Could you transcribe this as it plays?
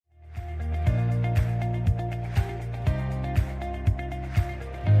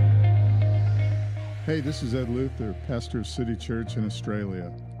Hey, this is Ed Luther, pastor of City Church in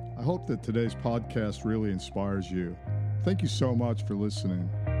Australia. I hope that today's podcast really inspires you. Thank you so much for listening.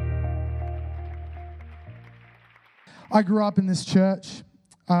 I grew up in this church.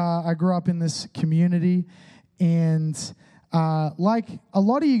 I grew up in this community. And like a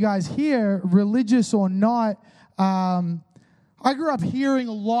lot of you guys here, religious or not, I grew up hearing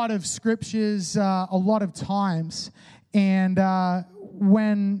a lot of scriptures a lot of times. And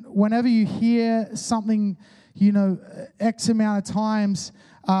whenever you hear something, X amount of times,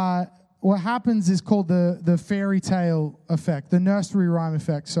 what happens is called the fairy tale effect, the nursery rhyme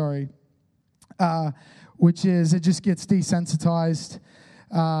effect, which is it just gets desensitized.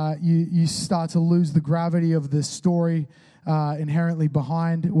 You start to lose the gravity of the story inherently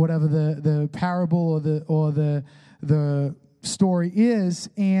behind whatever the parable or the story is.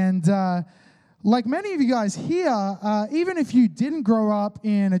 And like many of you guys here, even if you didn't grow up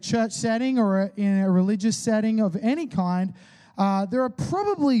in a church setting or in a religious setting of any kind, there are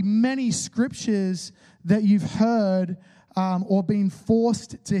probably many scriptures that you've heard or been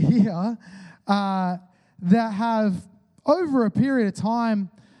forced to hear that have, over a period of time,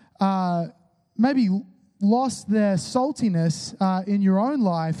 maybe lost their saltiness in your own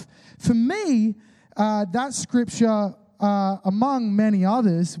life. For me, that scripture, among many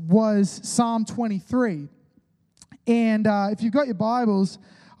others, was Psalm 23. And if you've got your Bibles,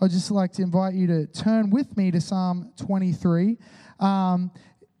 I'd just like to invite you to turn with me to Psalm 23.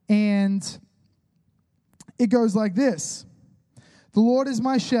 And it goes like this. The Lord is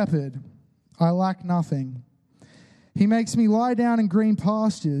my shepherd. I lack nothing. He makes me lie down in green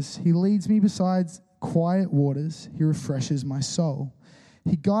pastures. He leads me beside quiet waters. He refreshes my soul.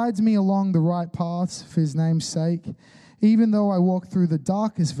 He guides me along the right paths for his name's sake. Even though I walk through the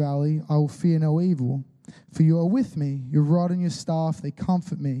darkest valley, I will fear no evil. For you are with me. Your rod and your staff, they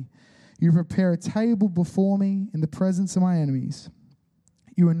comfort me. You prepare a table before me in the presence of my enemies.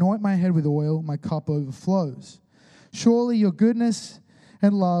 You anoint my head with oil, my cup overflows. Surely your goodness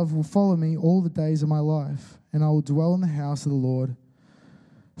and love will follow me all the days of my life, and I will dwell in the house of the Lord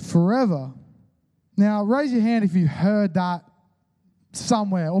forever. Now, raise your hand if you've heard that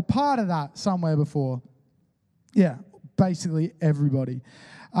somewhere, or part of that somewhere before. Yeah, basically everybody.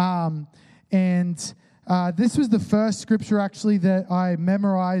 This was the first scripture, actually, that I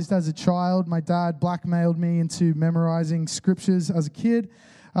memorized as a child. My dad blackmailed me into memorizing scriptures as a kid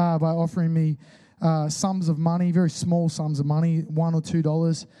by offering me sums of money, very small sums of money, $1 or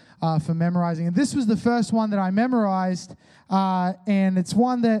 $2 for memorizing. And this was the first one that I memorized, and it's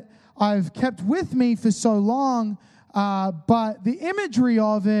one that I've kept with me for so long, but the imagery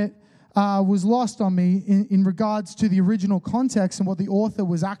of it was lost on me in regards to the original context and what the author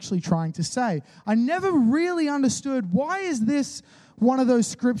was actually trying to say. I never really understood, why is this one of those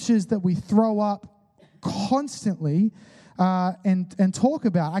scriptures that we throw up constantly and talk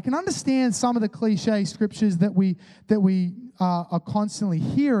about? I can understand some of the cliche scriptures that we are constantly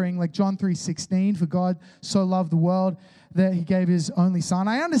hearing, like John 3:16, for God so loved the world that he gave his only son.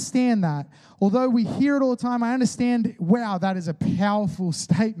 I understand that. Although we hear it all the time, I understand, wow, that is a powerful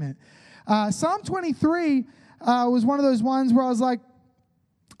statement. Psalm 23 was one of those ones where I was like,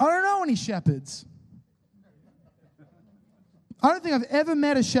 I don't know any shepherds. I don't think I've ever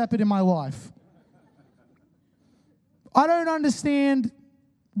met a shepherd in my life. I don't understand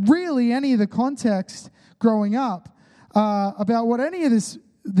really any of the context growing up about what any of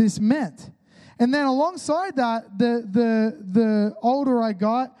this meant. And then alongside that, the older I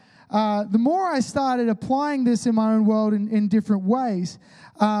got, the more I started applying this in my own world in different ways.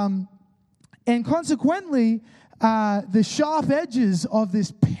 And consequently, the sharp edges of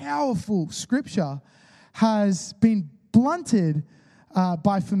this powerful scripture has been blunted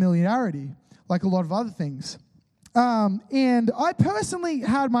by familiarity, like a lot of other things. And I personally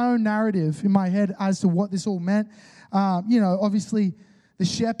had my own narrative in my head as to what this all meant. Obviously, the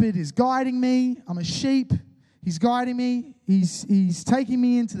shepherd is guiding me. I'm a sheep. He's guiding me. He's taking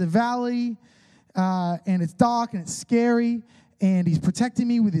me into the valley, and it's dark and it's scary, and he's protecting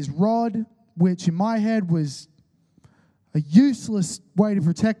me with his rod, which in my head was a useless way to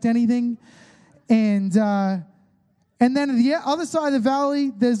protect anything. And then at the other side of the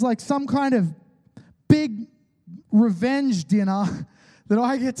valley, there's like some kind of big revenge dinner that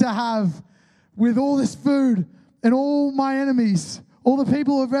I get to have with all this food and all my enemies, all the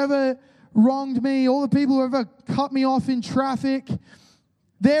people who have ever wronged me, all the people who have ever cut me off in traffic.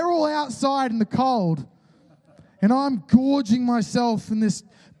 They're all outside in the cold, and I'm gorging myself in this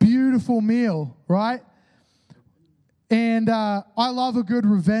beautiful meal, right? And I love a good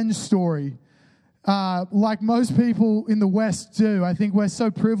revenge story. like most people in the West do. I think we're so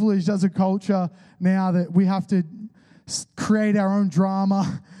privileged as a culture now that we have to create our own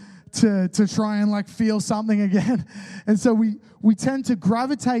drama to try and like feel something again. And so we tend to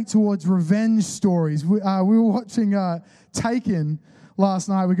gravitate towards revenge stories. We were watching Taken last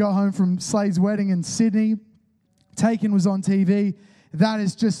night. We got home from Slade's wedding in Sydney. Taken was on TV. That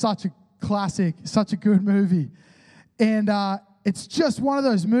is just such a classic, such a good movie. And it's just one of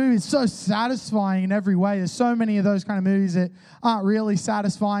those movies, so satisfying in every way. There's so many of those kind of movies that aren't really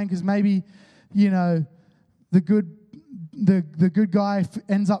satisfying because maybe, the good guy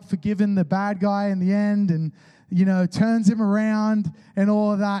ends up forgiving the bad guy in the end and, turns him around and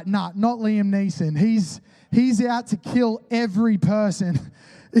all of that. Not Liam Neeson. He's out to kill every person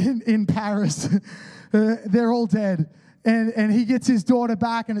in Paris. They're all dead. And he gets his daughter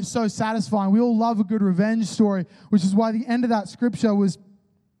back, and it's so satisfying. We all love a good revenge story, which is why the end of that scripture was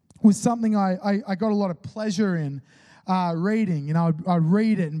something I got a lot of pleasure in reading. I'd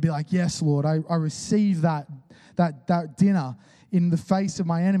read it and be like, yes, Lord, I receive that dinner in the face of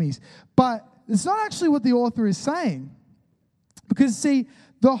my enemies. But it's not actually what the author is saying. Because, see,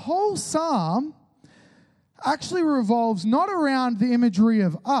 the whole psalm actually revolves not around the imagery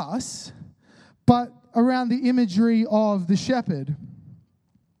of us, but around the imagery of the shepherd.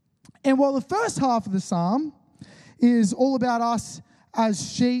 And while the first half of the psalm is all about us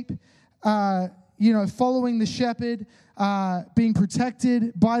as sheep, following the shepherd, being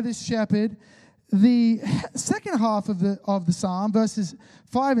protected by this shepherd, the second half of the psalm, verses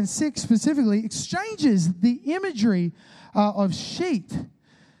 5 and 6 specifically, exchanges the imagery of sheep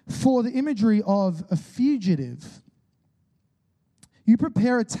for the imagery of a fugitive. You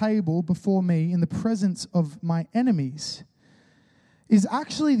prepare a table before me in the presence of my enemies is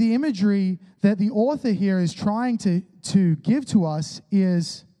actually the imagery that the author here is trying to give to us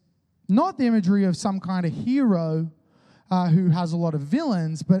is not the imagery of some kind of hero who has a lot of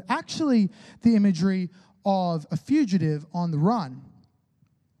villains, but actually the imagery of a fugitive on the run.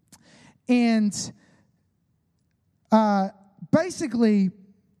 And basically,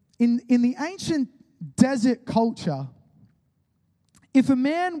 in the ancient desert culture, if a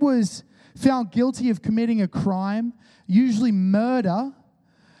man was found guilty of committing a crime, usually murder,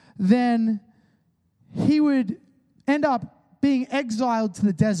 then he would end up being exiled to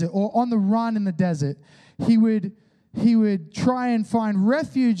the desert or on the run in the desert. He would try and find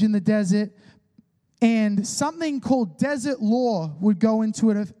refuge in the desert, and something called desert law would go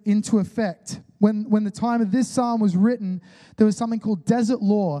into effect. When the time of this psalm was written, there was something called desert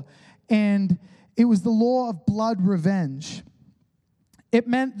law, and it was the law of blood revenge. It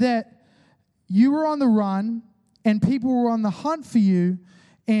meant that you were on the run and people were on the hunt for you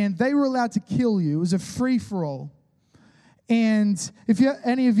and they were allowed to kill you. It was a free-for-all. And if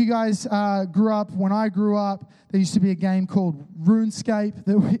any of you guys grew up, when I grew up, there used to be a game called RuneScape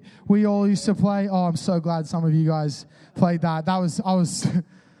that we all used to play. Oh, I'm so glad some of you guys played that. That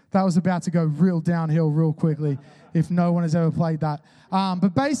was about to go real downhill real quickly if no one has ever played that. But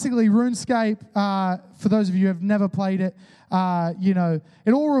basically, RuneScape, for those of you who have never played it,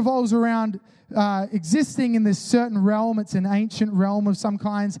 it all revolves around existing in this certain realm. It's an ancient realm of some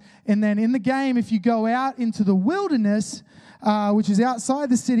kinds. And then in the game, if you go out into the wilderness, which is outside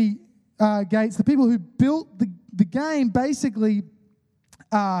the city gates, the people who built the game basically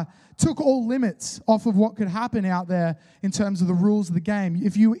took all limits off of what could happen out there in terms of the rules of the game.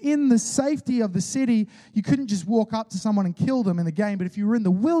 If you were in the safety of the city, you couldn't just walk up to someone and kill them in the game. But if you were in the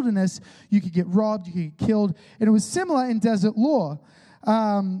wilderness, you could get robbed, you could get killed. And it was similar in desert law.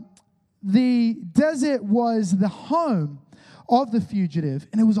 The desert was the home of the fugitive,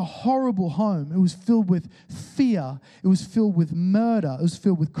 and it was a horrible home. It was filled with fear. It was filled with murder. It was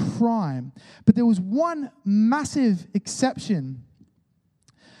filled with crime. But there was one massive exception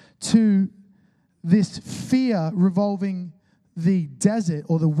to this fear revolving the desert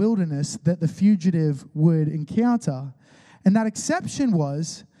or the wilderness that the fugitive would encounter. And that exception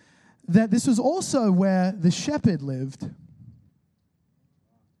was that this was also where the shepherd lived.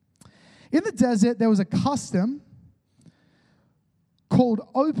 In the desert, there was a custom called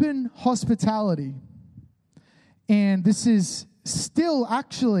open hospitality. And this is still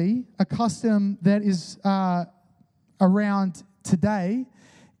actually a custom that is around today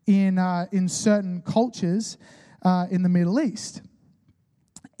in certain cultures in the Middle East.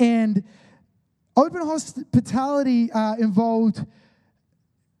 And open hospitality involved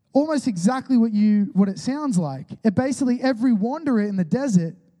almost exactly what it sounds like. It basically, every wanderer in the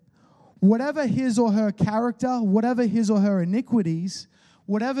desert, whatever his or her character, whatever his or her iniquities,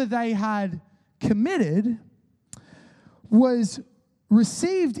 whatever they had committed, was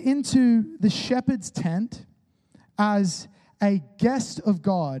received into the shepherd's tent as a guest of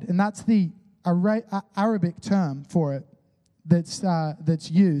God, and that's the Arabic term for it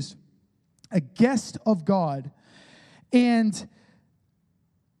that's used, a guest of God. And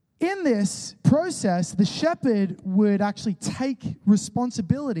in this process, the shepherd would actually take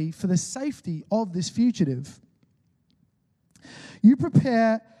responsibility for the safety of this fugitive. You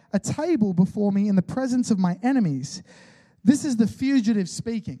prepare a table before me in the presence of my enemies. This is the fugitive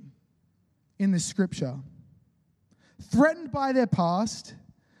speaking in this scripture. Threatened by their past,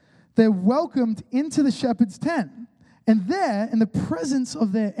 they're welcomed into the shepherd's tent. And there, in the presence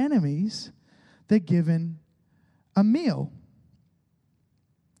of their enemies, they're given a meal.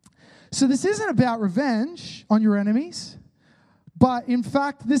 So this isn't about revenge on your enemies, but in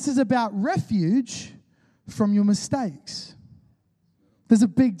fact, this is about refuge from your mistakes. There's a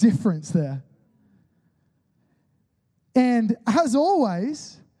big difference there. And as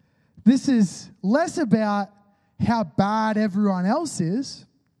always, this is less about how bad everyone else is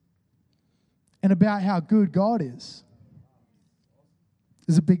and about how good God is.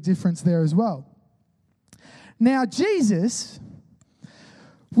 There's a big difference there as well. Now, Jesus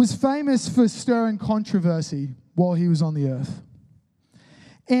was famous for stirring controversy while he was on the earth.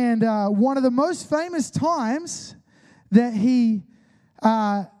 And one of the most famous times that he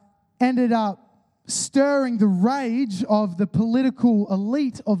ended up stirring the rage of the political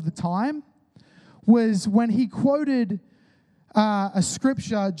elite of the time was when he quoted a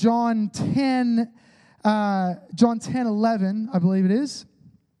scripture, John 10:11, I believe it is.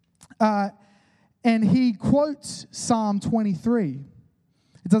 And he quotes Psalm 23.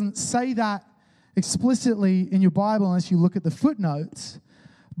 It doesn't say that explicitly in your Bible unless you look at the footnotes,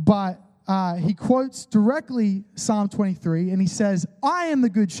 but he quotes directly Psalm 23, and he says, I am the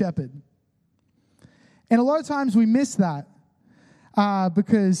good shepherd. And a lot of times we miss that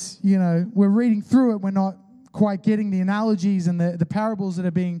because, we're reading through it, we're not quite getting the analogies and the parables that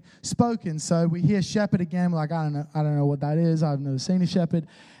are being spoken. So we hear shepherd again, we're like, I don't know what that is, I've never seen a shepherd,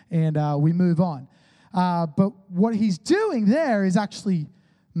 and we move on. But what he's doing there is actually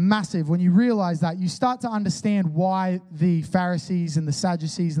massive. When you realize that, you start to understand why the Pharisees and the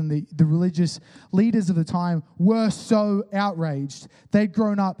Sadducees and the religious leaders of the time were so outraged. They'd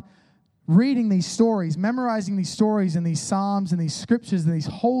grown up reading these stories, memorizing these stories and these psalms and these scriptures and these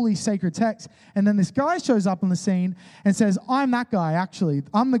holy sacred texts. And then this guy shows up on the scene and says, I'm that guy, actually.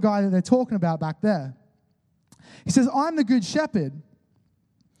 I'm the guy that they're talking about back there. He says, I'm the good shepherd.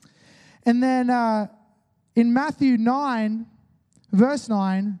 And then in Matthew 9, verse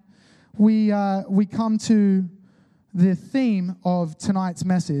 9, we come to the theme of tonight's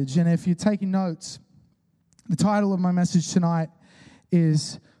message. And if you're taking notes, the title of my message tonight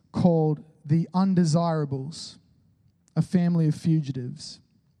is called The Undesirables, a Family of Fugitives.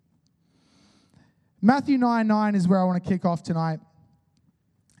 Matthew 9:9 is where I want to kick off tonight.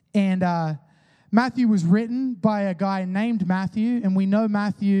 And Matthew was written by a guy named Matthew, and we know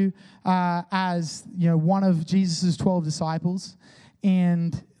Matthew as one of Jesus' 12 disciples.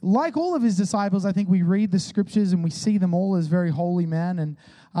 And like all of his disciples, I think we read the scriptures and we see them all as very holy men, and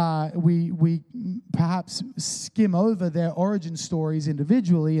we perhaps skim over their origin stories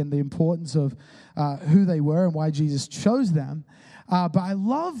individually and the importance of who they were and why Jesus chose them. But I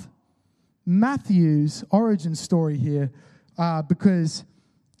love Matthew's origin story here because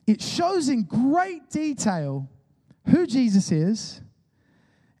it shows in great detail who Jesus is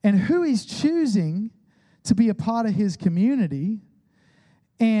and who he's choosing to be a part of his community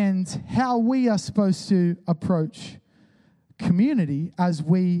and how we are supposed to approach community as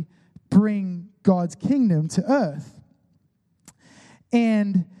we bring God's kingdom to earth.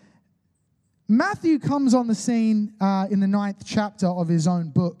 And Matthew comes on the scene in the 9th chapter of his own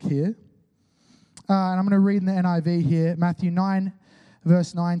book here. And I'm going to read in the NIV here, Matthew 9,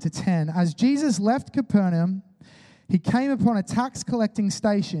 verse 9 to 10. As Jesus left Capernaum, he came upon a tax collecting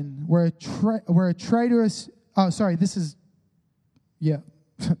station where a traitorous... sorry,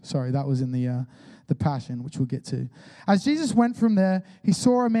 that was in the Passion, which we'll get to. As Jesus went from there, he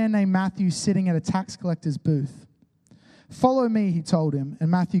saw a man named Matthew sitting at a tax collector's booth. Follow me, he told him, and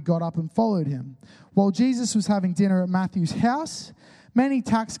Matthew got up and followed him. While Jesus was having dinner at Matthew's house, many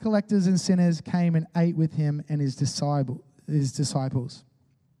tax collectors and sinners came and ate with him and his disciples.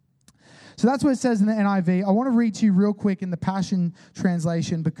 So that's what it says in the NIV. I want to read to you real quick in the Passion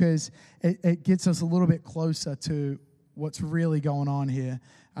Translation because it gets us a little bit closer to what's really going on here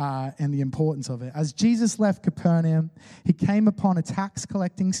and the importance of it. As Jesus left Capernaum, he came upon a tax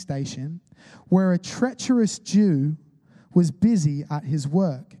collecting station where a treacherous Jew was busy at his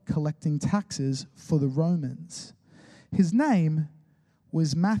work collecting taxes for the Romans. His name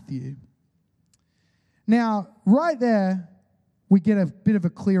was Matthew. Now, right there, we get a bit of a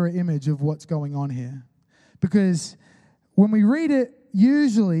clearer image of what's going on here. Because when we read it,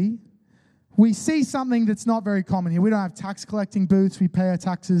 usually we see something that's not very common here. We don't have tax collecting booths. We pay our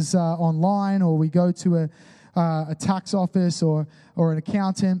taxes online, or we go to a tax office or an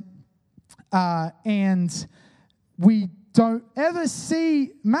accountant. And we don't ever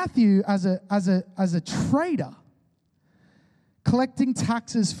see Matthew as a trader collecting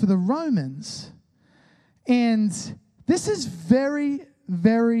taxes for the Romans. And this is very,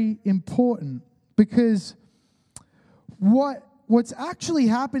 very important, because what's actually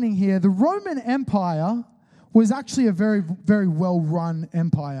happening here, the Roman Empire was actually a very, very well-run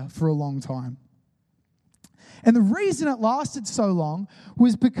empire for a long time. And the reason it lasted so long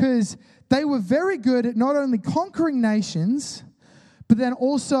was because they were very good at not only conquering nations, but then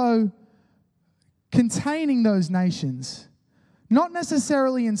also containing those nations. Not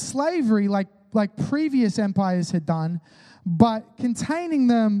necessarily in slavery like previous empires had done, but containing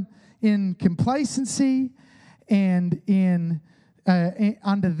them in complacency and in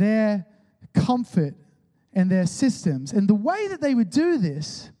under their comfort and their systems. And the way that they would do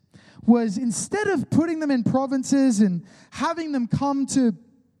this was, instead of putting them in provinces and having them come to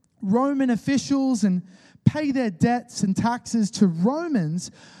Roman officials and pay their debts and taxes to Romans,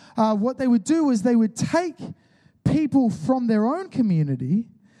 what they would do is they would take people from their own community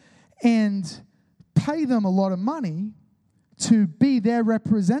and pay them a lot of money to be their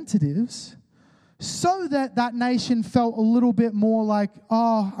representatives, so that that nation felt a little bit more like,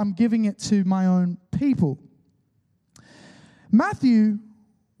 oh, I'm giving it to my own people. Matthew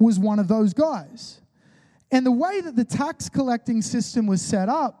was one of those guys. And the way that the tax collecting system was set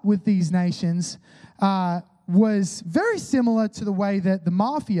up with these nations was very similar to the way that the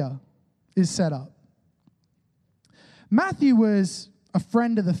mafia is set up. Matthew was a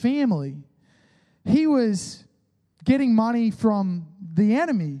friend of the family. He was getting money from the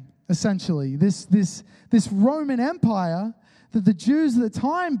enemy, essentially. This Roman Empire that the Jews at the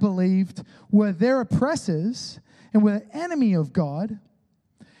time believed were their oppressors and were the enemy of God,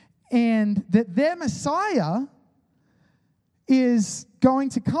 and that their Messiah is going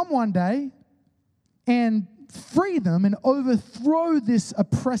to come one day and free them and overthrow this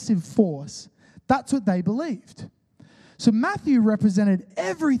oppressive force. That's what they believed. So Matthew represented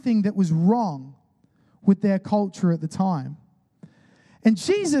everything that was wrong with their culture at the time. And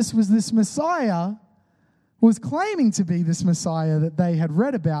Jesus was this Messiah, was claiming to be this Messiah that they had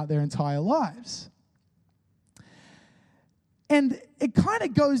read about their entire lives. And it kind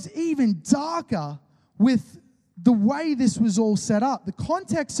of goes even darker with the way this was all set up. The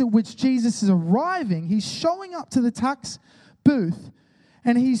context at which Jesus is arriving, he's showing up to the tax booth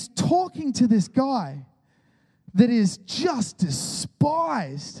and he's talking to this guy that is just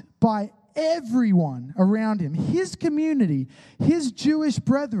despised by everyone around him. His community, his Jewish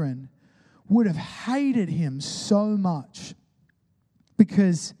brethren would have hated him so much,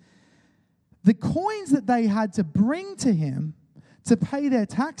 because the coins that they had to bring to him to pay their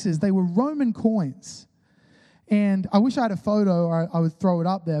taxes, they were Roman coins. And I wish I had a photo, or I would throw it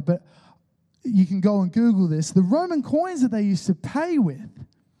up there, but you can go and Google this. The Roman coins that they used to pay with,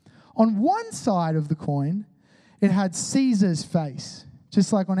 on one side of the coin, it had Caesar's face.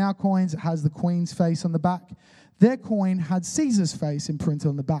 Just like on our coins, it has the Queen's face on the back. Their coin had Caesar's face imprinted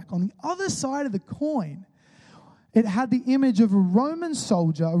on the back. On the other side of the coin, it had the image of a Roman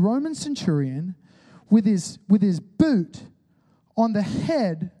soldier, a Roman centurion, with his boot on the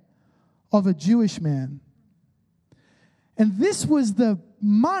head of a Jewish man. And this was the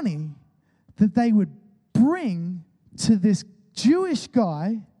money that they would bring to this Jewish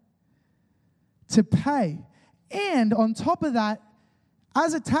guy to pay. And on top of that,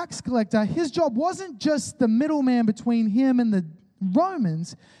 as a tax collector, his job wasn't just the middleman between him and the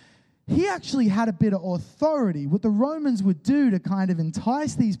Romans. He actually had a bit of authority. What the Romans would do to kind of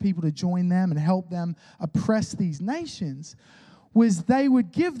entice these people to join them and help them oppress these nations was they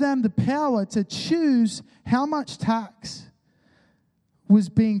would give them the power to choose how much tax was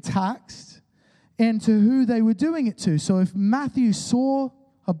being taxed and to who they were doing it to. So if Matthew saw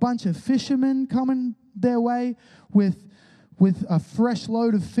a bunch of fishermen coming their way with a fresh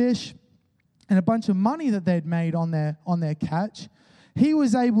load of fish and a bunch of money that they'd made on their catch, he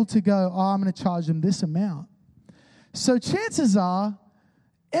was able to go, oh, I'm going to charge them this amount. So chances are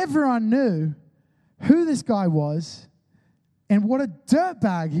everyone knew who this guy was and what a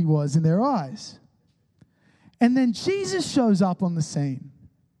dirtbag he was in their eyes. And then Jesus shows up on the scene.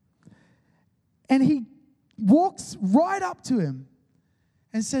 And he walks right up to him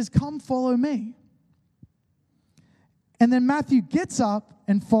and says, come follow me. And then Matthew gets up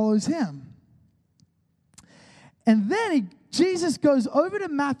and follows him. And then Jesus goes over to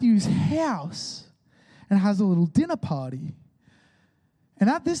Matthew's house and has a little dinner party. And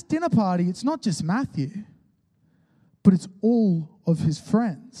at this dinner party, it's not just Matthew, but it's all of his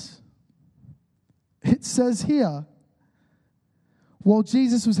friends. It says here, while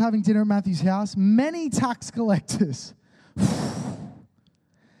Jesus was having dinner at Matthew's house, many tax collectors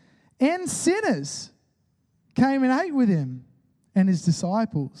and sinners came and ate with him and his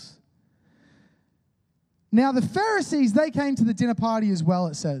disciples. Now the Pharisees, they came to the dinner party as well,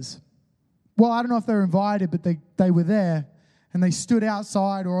 it says. Well, I don't know if they were invited, but they were there. And they stood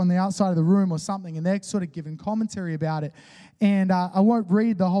outside or on the outside of the room or something, and they're sort of giving commentary about it. And I won't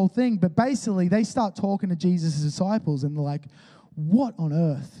read the whole thing, but basically they start talking to Jesus' disciples, and they're like, what on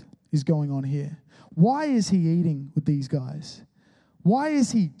earth is going on here? Why is he eating with these guys? Why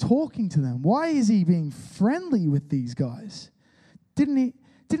is he talking to them? Why is he being friendly with these guys? Didn't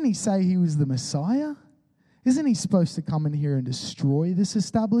he say he was the Messiah? Isn't he supposed to come in here and destroy this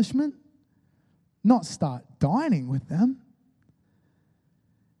establishment? Not start dining with them.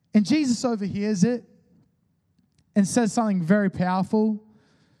 And Jesus overhears it and says something very powerful.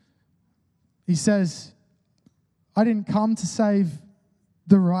 He says, I didn't come to save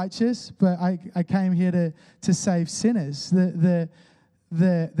the righteous, but I came here to save sinners. The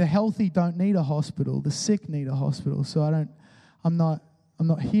healthy don't need a hospital. The sick need a hospital. So I'm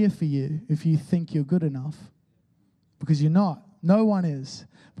not here for you if you think you're good enough, because you're not. No one is.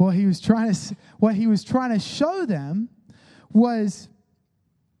 But what he was trying to show them was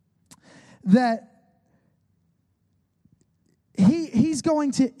that he's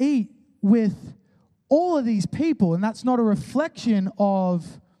going to eat with all of these people, and that's not a reflection of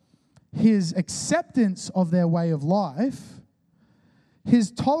his acceptance of their way of life.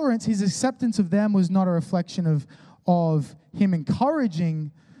 His tolerance, his acceptance of them was not a reflection of him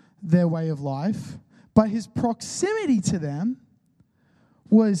encouraging their way of life, but his proximity to them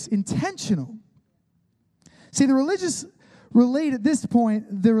was intentional. See, the religious elite at this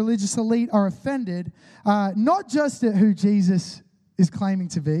point, the religious elite are offended, not just at who Jesus is claiming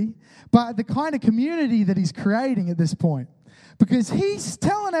to be, but the kind of community that he's creating at this point. Because he's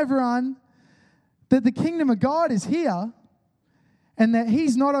telling everyone that the kingdom of God is here, and that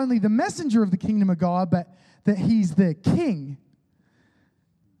he's not only the messenger of the kingdom of God, but that he's the king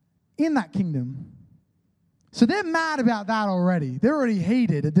in that kingdom. So they're mad about that already. They're already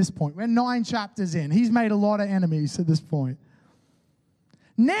heated at this point. We're 9 chapters in. He's made a lot of enemies at this point.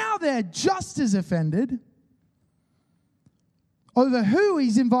 Now they're just as offended over who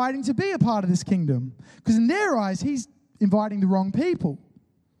he's inviting to be a part of this kingdom. Because in their eyes, he's inviting the wrong people.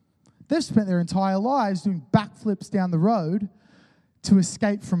 They've spent their entire lives doing backflips down the road to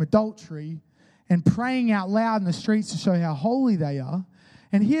escape from adultery and praying out loud in the streets to show how holy they are.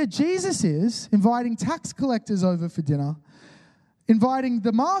 And here Jesus is inviting tax collectors over for dinner, inviting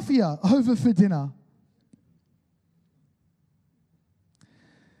the mafia over for dinner.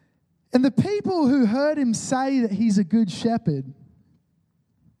 And the people who heard him say that he's a good shepherd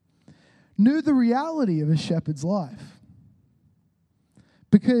knew the reality of a shepherd's life.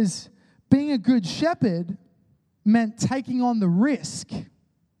 Because being a good shepherd meant taking on the risk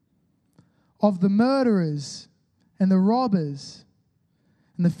of the murderers and the robbers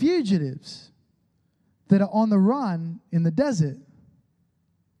and the fugitives that are on the run in the desert.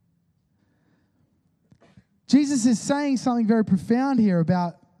 Jesus is saying something very profound here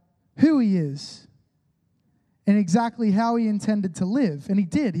about who he is and exactly how he intended to live. And he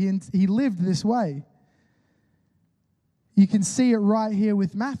did. He lived this way. You can see it right here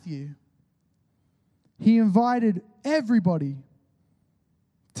with Matthew. He invited everybody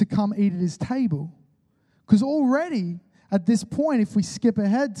to come eat at his table. Because already at this point, if we skip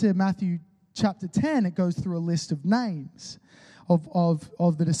ahead to Matthew chapter 10, it goes through a list of names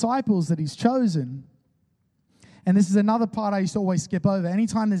of the disciples that he's chosen. And this is another part I used to always skip over.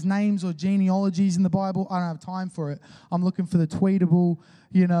 Anytime there's names or genealogies in the Bible, I don't have time for it. I'm looking for the tweetable,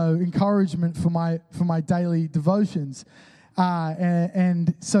 encouragement for my daily devotions.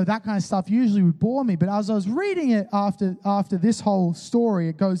 And so that kind of stuff usually would bore me. But as I was reading it after this whole story,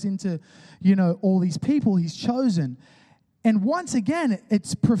 it goes into, all these people he's chosen. And once again,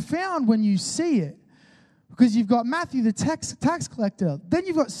 it's profound when you see it. Because you've got Matthew the tax collector. Then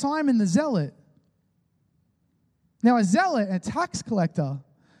you've got Simon the zealot. Now, a zealot, a tax collector,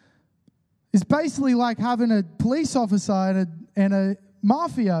 is basically like having a police officer and a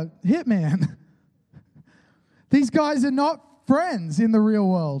mafia hitman. These guys are not friends in the real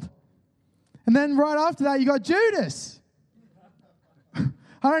world. And then right after that, you got Judas.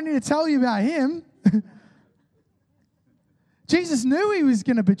 I don't need to tell you about him. Jesus knew he was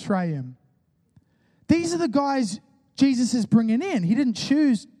going to betray him. These are the guys Jesus is bringing in. He didn't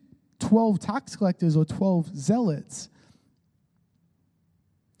choose 12 tax collectors or 12 zealots.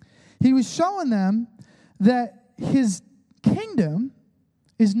 He was showing them that his kingdom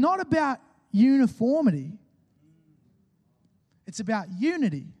is not about uniformity. It's about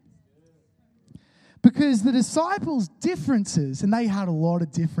unity. Because the disciples' differences, and they had a lot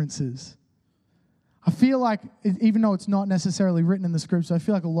of differences. I feel like, even though it's not necessarily written in the scripts, I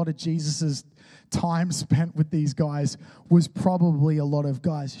feel like a lot of Jesus' time spent with these guys was probably a lot of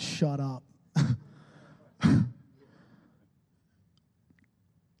guys, shut up.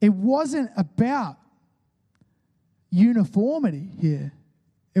 It wasn't about uniformity here.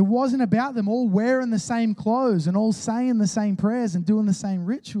 It wasn't about them all wearing the same clothes and all saying the same prayers and doing the same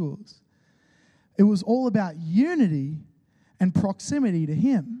rituals. It was all about unity and proximity to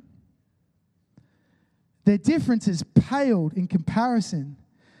him. Their differences paled in comparison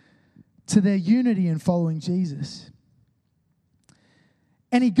to their unity in following Jesus.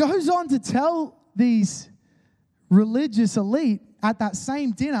 And he goes on to tell these religious elite at that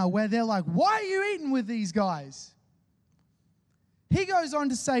same dinner where they're like, why are you eating with these guys? He goes on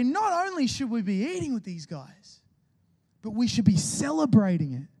to say, not only should we be eating with these guys, but we should be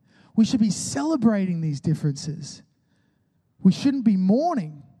celebrating it. We should be celebrating these differences. We shouldn't be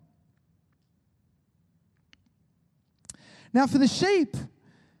mourning. Now, for the sheep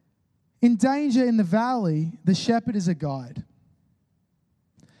in danger in the valley, the shepherd is a guide.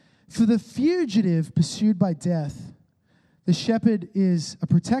 For the fugitive pursued by death, the shepherd is a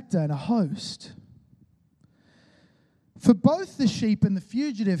protector and a host. For both the sheep and the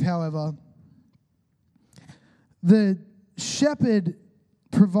fugitive, however, the shepherd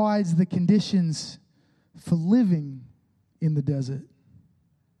provides the conditions for living in the desert.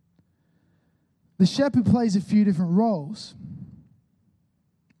 The shepherd plays a few different roles.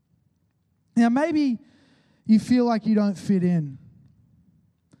 Now, maybe you feel like you don't fit in.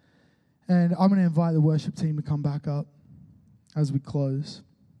 And I'm going to invite the worship team to come back up as we close.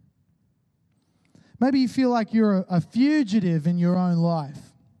 Maybe you feel like you're a fugitive in your own life.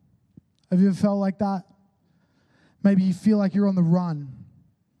 Have you ever felt like that? Maybe you feel like you're on the run.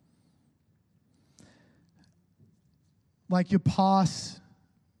 Like your past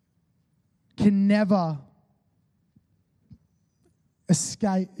can never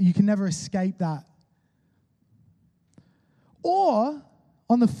escape. You can never escape that. Or,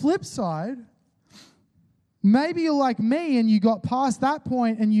 on the flip side, maybe you're like me and you got past that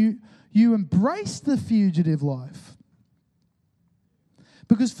point and you embraced the fugitive life.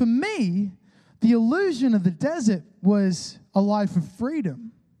 Because for me, the illusion of the desert was a life of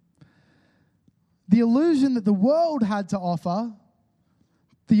freedom. The illusion that the world had to offer,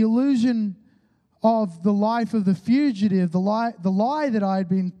 the illusion of the life of the fugitive, the lie that I had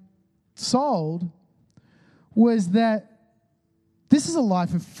been sold, was that this is a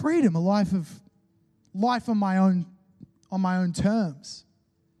life of freedom, a life on my own terms.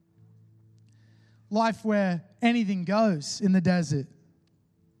 Life where anything goes in the desert.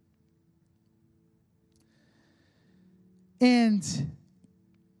 And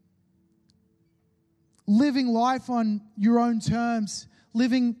living life on your own terms,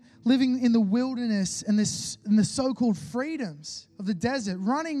 living in the wilderness and the so-called freedoms of the desert,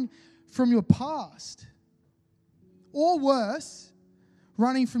 running from your past. Or worse,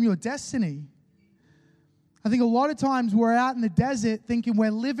 running from your destiny. I think a lot of times we're out in the desert thinking we're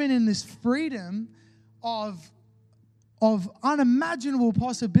living in this freedom of unimaginable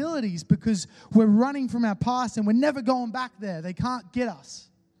possibilities because we're running from our past and we're never going back there. They can't get us.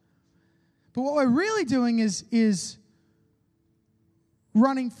 But what we're really doing is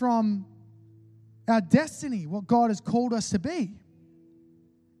running from our destiny, what God has called us to be.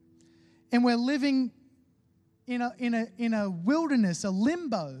 And we're living in a wilderness, a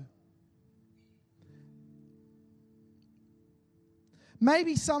limbo.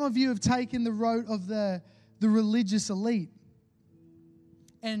 Maybe some of you have taken the road of the religious elite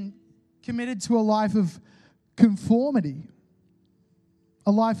and committed to a life of conformity,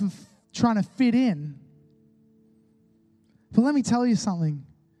 a life of trying to fit in. But let me tell you something.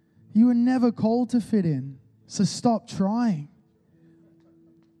 You were never called to fit in, so stop trying.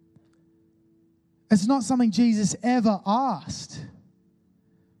 It's not something Jesus ever asked.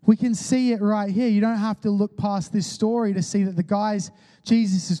 We can see it right here. You don't have to look past this story to see that the guys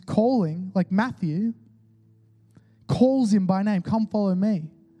Jesus is calling, like Matthew, calls him by name. Come follow me.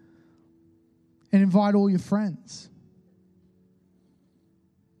 And invite all your friends.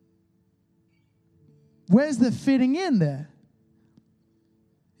 Where's the fitting in there?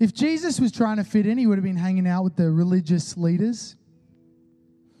 If Jesus was trying to fit in, he would have been hanging out with the religious leaders.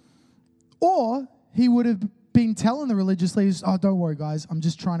 Or he would have been telling the religious leaders, oh, don't worry, guys. I'm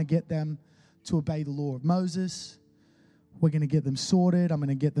just trying to get them to obey the law of Moses. We're going to get them sorted. I'm going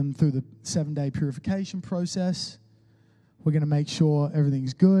to get them through the 7-day purification process. We're going to make sure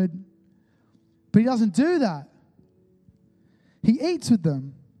everything's good. But he doesn't do that. He eats with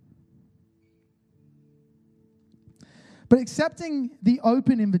them. But accepting the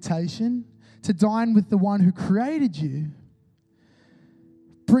open invitation to dine with the one who created you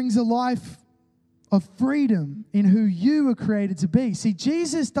brings a life of freedom in who you were created to be. See,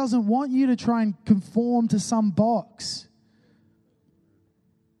 Jesus doesn't want you to try and conform to some box.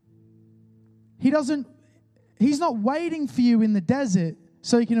 He's not waiting for you in the desert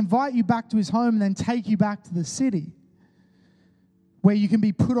so he can invite you back to his home and then take you back to the city where you can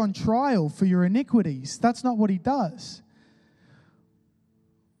be put on trial for your iniquities. That's not what he does.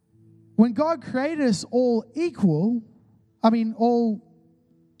 When God created us all equal, all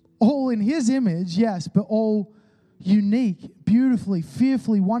in his image, yes, but all unique, beautifully,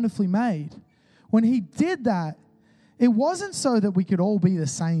 fearfully, wonderfully made. When he did that, it wasn't so that we could all be the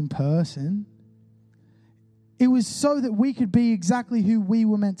same person. It was so that we could be exactly who we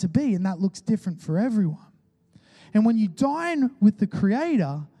were meant to be, and that looks different for everyone. And when you dine with the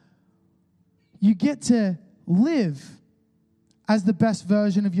Creator, you get to live as the best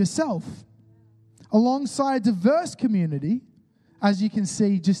version of yourself, alongside a diverse community, as you can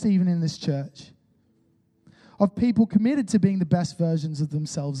see just even in this church, of people committed to being the best versions of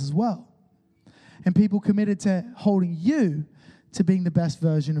themselves as well. And people committed to holding you to being the best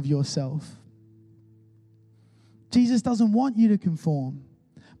version of yourself. Jesus doesn't want you to conform,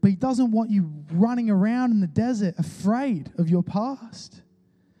 but he doesn't want you running around in the desert afraid of your past.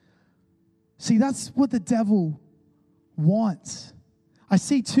 See, that's what the devil wants. I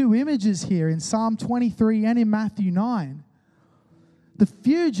see two images here in Psalm 23 and in Matthew 9. The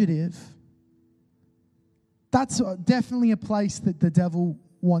fugitive, that's definitely a place that the devil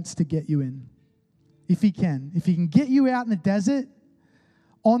wants to get you in. If he can. If he can get you out in the desert,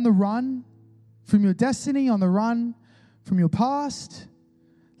 on the run from your destiny, on the run from your past,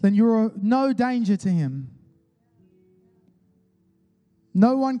 then you're no danger to him.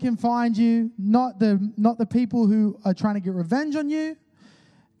 No one can find you, not the people who are trying to get revenge on you,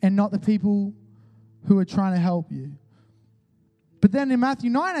 and not the people who are trying to help you. But then in Matthew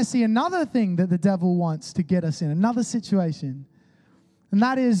 9, I see another thing that the devil wants to get us in, another situation. And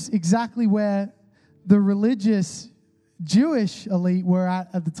that is exactly where the religious Jewish elite were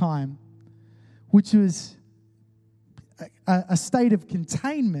at the time, which was a state of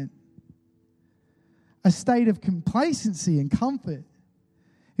containment, a state of complacency and comfort.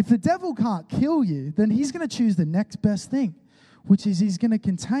 If the devil can't kill you, then he's going to choose the next best thing, which is he's going to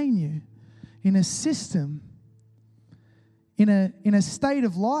contain you in a system, in a state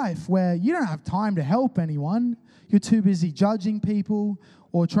of life where you don't have time to help anyone. You're too busy judging people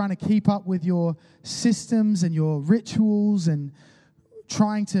or trying to keep up with your systems and your rituals and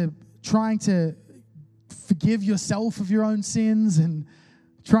trying to forgive yourself of your own sins and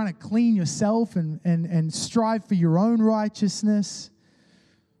trying to clean yourself and strive for your own righteousness,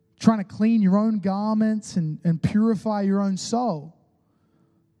 trying to clean your own garments and purify your own soul.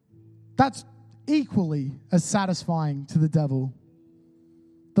 That's equally as satisfying to the devil.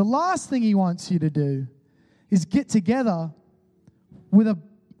 The last thing he wants you to do is get together with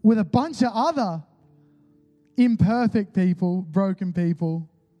a bunch of other imperfect people, broken people,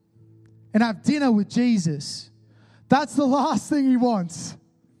 and have dinner with Jesus. That's the last thing he wants.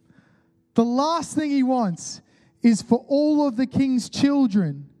 The last thing he wants is for all of the king's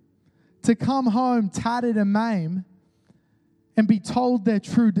children to come home tattered and maimed and be told their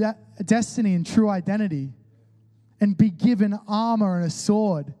true destiny and true identity and be given armor and a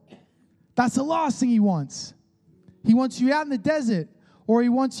sword. That's the last thing he wants. He wants you out in the desert, or he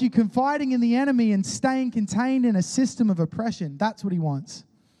wants you confiding in the enemy and staying contained in a system of oppression. That's what he wants.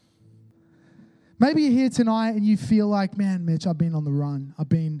 Maybe you're here tonight and you feel like, man, Mitch, I've been on the run. I've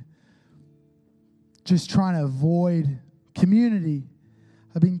been just trying to avoid community.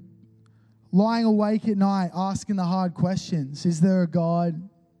 I've been lying awake at night asking the hard questions. Is there a God?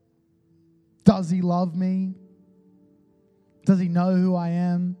 Does he love me? Does he know who I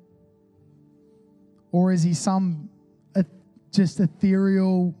am? Or is he some just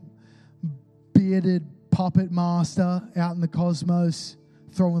ethereal, bearded puppet master out in the cosmos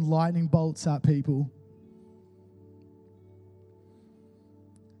throwing lightning bolts at people?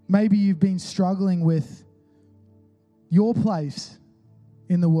 Maybe you've been struggling with your place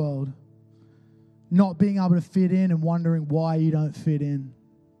in the world, not being able to fit in and wondering why you don't fit in.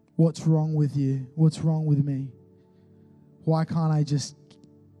 What's wrong with you? What's wrong with me? Why can't I just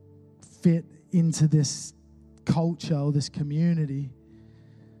fit into this culture or this community?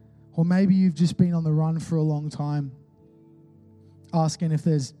 Or maybe you've just been on the run for a long time, asking if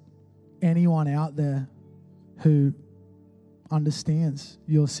there's anyone out there who understands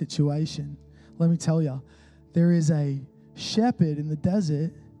your situation. Let me tell you, there is a shepherd in the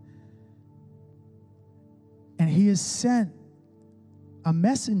desert, and he has sent a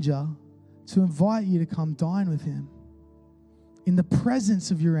messenger to invite you to come dine with him in the presence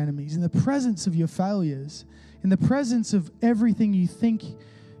of your enemies, in the presence of your failures, in the presence of everything you think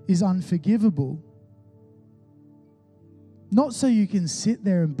is unforgivable. Not so you can sit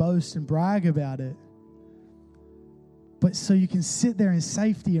there and boast and brag about it, but so you can sit there in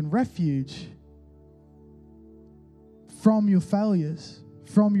safety and refuge from your failures,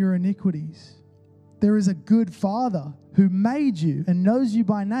 from your iniquities. There is a good Father who made you and knows you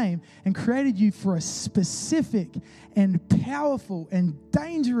by name and created you for a specific and powerful and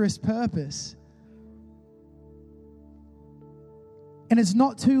dangerous purpose. And it's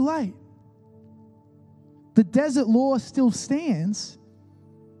not too late. The desert law still stands,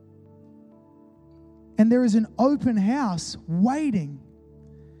 and there is an open house waiting,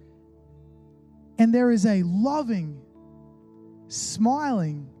 and there is a loving,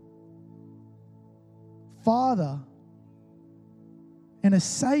 smiling Father and a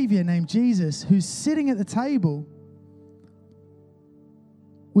Savior named Jesus who's sitting at the table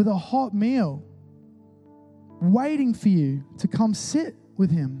with a hot meal, waiting for you to come sit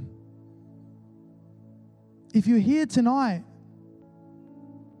with him. If you're here tonight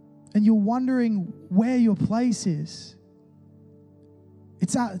and you're wondering where your place is,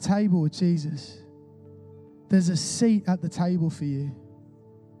 it's at the table with Jesus. There's a seat at the table for you.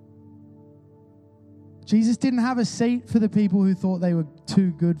 Jesus didn't have a seat for the people who thought they were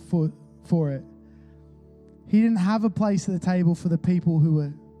too good for it. He didn't have a place at the table for the people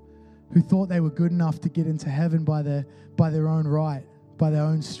who thought they were good enough to get into heaven by their own right, by their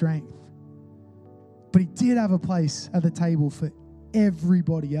own strength. But he did have a place at the table for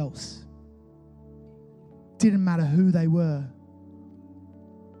everybody else. Didn't matter who they were.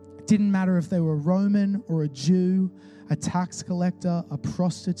 It didn't matter if they were a Roman or a Jew, a tax collector, a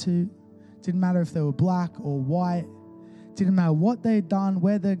prostitute. Didn't matter if they were black or white. Didn't matter what they'd done,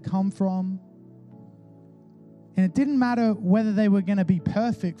 where they'd come from. And it didn't matter whether they were going to be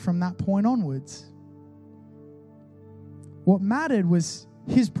perfect from that point onwards. What mattered was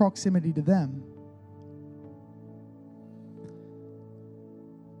his proximity to them.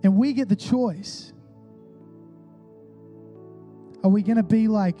 And we get the choice. Are we going to be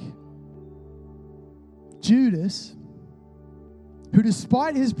like Judas, who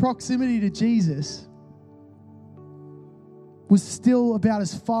despite his proximity to Jesus, was still about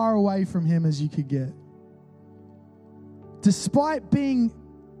as far away from him as you could get? Despite being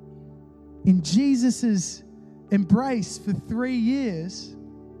in Jesus's embrace for 3 years,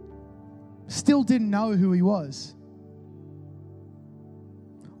 still didn't know who he was.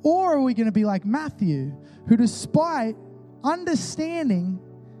 Or are we going to be like Matthew, who despite understanding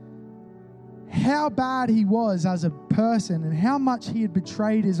how bad he was as a person and how much he had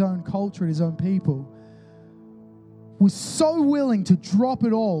betrayed his own culture and his own people, was so willing to drop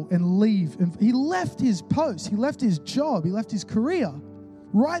it all and leave. And he left his post, he left his job, he left his career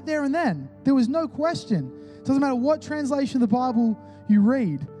right there and then. There was no question. It doesn't matter what translation of the Bible you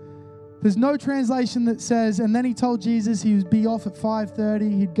read. There's no translation that says, and then he told Jesus he would be off at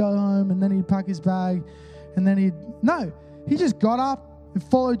 5:30, he'd go home, and then he'd pack his bag, and then no, he just got up and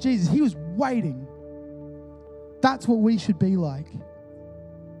followed Jesus. He was waiting. That's what we should be like.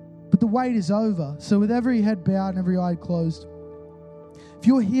 But the wait is over. So with every head bowed and every eye closed, if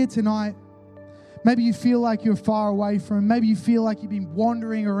you're here tonight, maybe you feel like you're far away from him, maybe you feel like you've been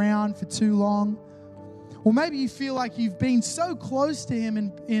wandering around for too long, or maybe you feel like you've been so close to him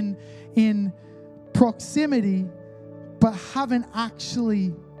in proximity, but haven't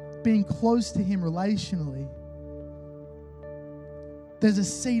actually been close to him relationally. There's a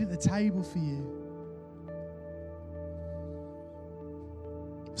seat at the table for you.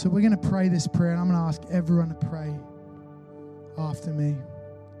 So we're going to pray this prayer, and I'm going to ask everyone to pray after me.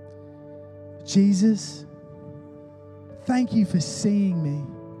 Jesus, thank you for seeing me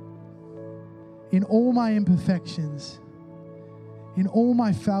in all my imperfections, in all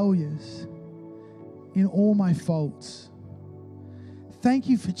my failures, in all my faults. Thank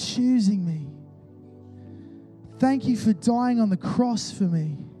you for choosing me. Thank you for dying on the cross for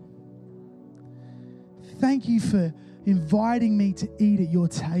me. Thank you for inviting me to eat at your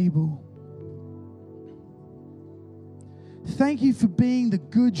table. Thank you for being the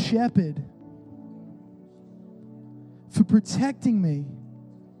good shepherd, for protecting me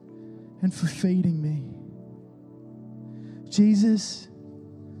and for feeding me. Jesus,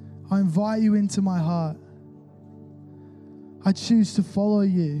 I invite you into my heart. I choose to follow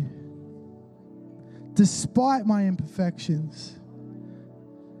you despite my imperfections,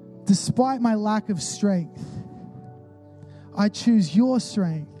 despite my lack of strength. I choose your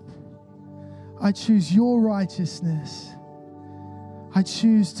strength. I choose your righteousness. I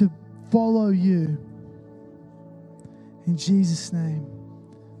choose to follow you. In Jesus' name,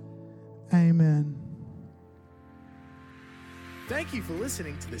 amen. Thank you for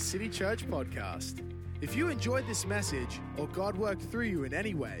listening to the City Church podcast. If you enjoyed this message or God worked through you in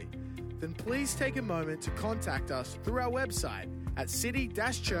any way, then please take a moment to contact us through our website at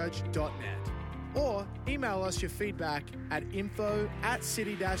city-church.net or email us your feedback at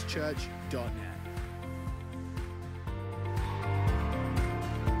info@city-church.net.